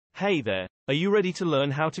Hey there, are you ready to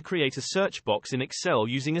learn how to create a search box in Excel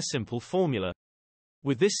using a simple formula?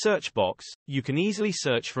 With this search box, you can easily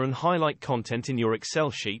search for and highlight content in your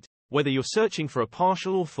Excel sheet, whether you're searching for a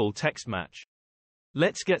partial or full text match.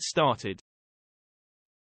 Let's get started.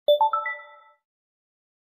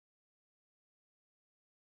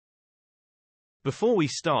 Before we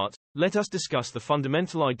start, let us discuss the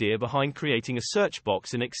fundamental idea behind creating a search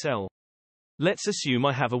box in Excel. Let's assume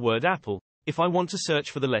I have a word apple. If I want to search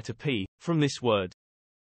for the letter P from this word,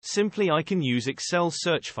 simply I can use Excel's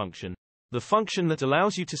search function, the function that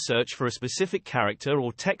allows you to search for a specific character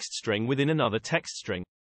or text string within another text string.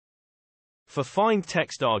 For find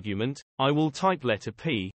text argument, I will type letter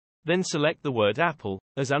P, then select the word apple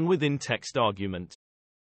as an within text argument,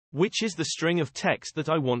 which is the string of text that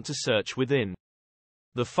I want to search within.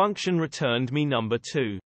 The function returned me number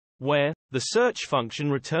 2, where the search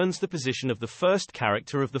function returns the position of the first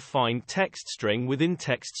character of the find text string within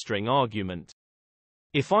text string argument.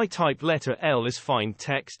 If I type letter L as find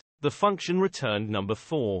text, the function returned number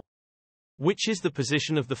 4, which is the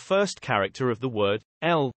position of the first character of the word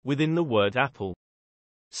L within the word apple.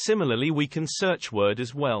 Similarly, we can search word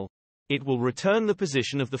as well. It will return the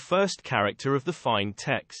position of the first character of the find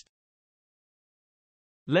text.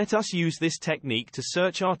 Let us use this technique to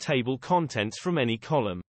search our table contents from any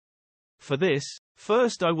column. For this,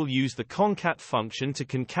 first I will use the concat function to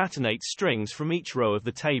concatenate strings from each row of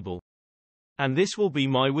the table. And this will be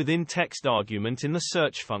my within text argument in the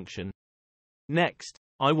search function. Next,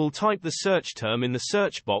 I will type the search term in the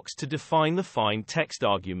search box to define the find text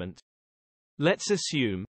argument. Let's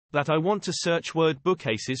assume that I want to search word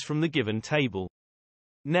bookcases from the given table.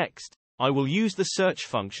 Next, I will use the search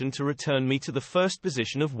function to return me to the first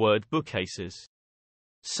position of word bookcases.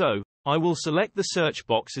 So, I will select the search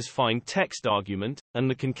box as find text argument, and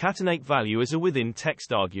the concatenate value as a within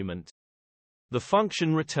text argument. The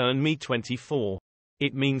function returned me 24.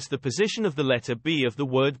 It means the position of the letter B of the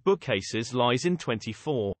word bookcases lies in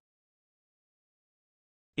 24.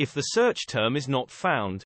 If the search term is not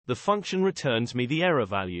found, the function returns me the error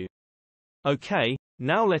value. Okay,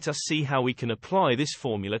 now let us see how we can apply this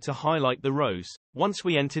formula to highlight the rows, once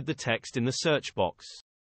we entered the text in the search box.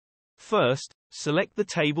 First, select the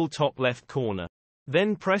table top left corner.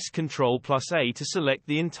 Then press Ctrl+A to select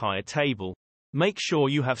the entire table. Make sure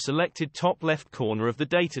you have selected top left corner of the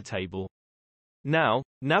data table. Now,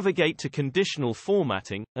 navigate to Conditional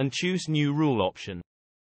Formatting, and choose New Rule option.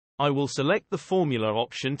 I will select the Formula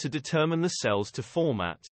option to determine the cells to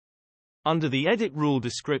format. Under the Edit Rule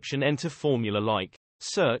description, enter formula like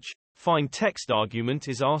search, find text argument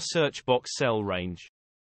is our search box cell range.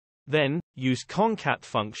 Then, use concat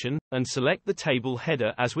function, and select the table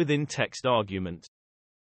header as within text argument.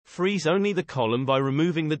 Freeze only the column by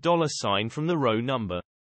removing the $sign from the row number.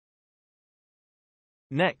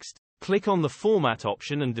 Next, click on the Format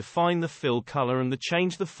option and define the fill color and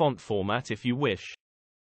change the font format if you wish.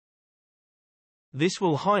 This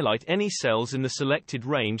will highlight any cells in the selected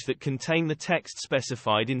range that contain the text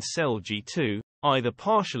specified in cell G2, either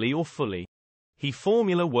partially or fully. The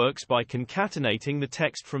formula works by concatenating the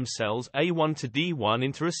text from cells A1 to D1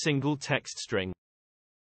 into a single text string,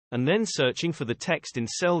 and then searching for the text in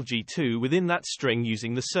cell G2 within that string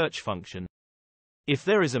using the search function. If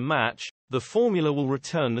there is a match, the formula will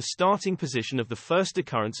return the starting position of the first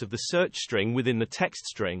occurrence of the search string within the text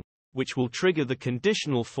string, which will trigger the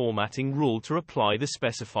conditional formatting rule to apply the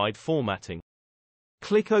specified formatting.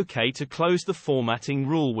 Click OK to close the formatting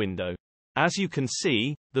rule window. As you can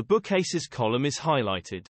see, the bookcases column is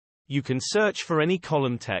highlighted. You can search for any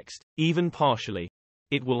column text, even partially.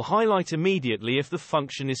 It will highlight immediately if the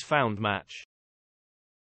function is found match.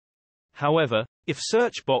 However, if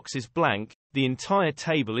search box is blank, the entire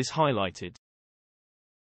table is highlighted.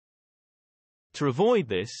 To avoid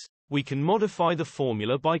this, we can modify the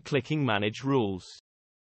formula by clicking Manage Rules.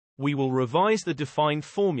 We will revise the defined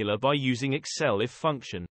formula by using Excel if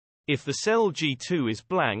function. If the cell G2 is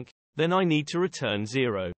blank, then I need to return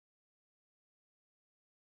 0.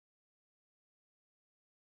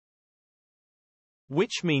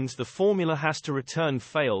 Which means the formula has to return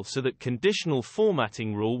fail so that conditional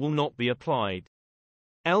formatting rule will not be applied.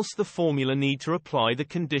 Else the formula need to apply the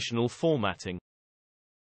conditional formatting.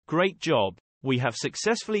 Great job! We have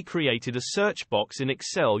successfully created a search box in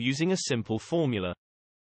Excel using a simple formula.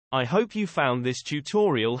 I hope you found this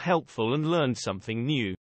tutorial helpful and learned something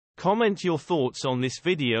new. Comment your thoughts on this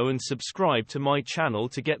video and subscribe to my channel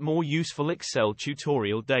to get more useful Excel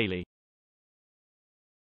tutorial daily.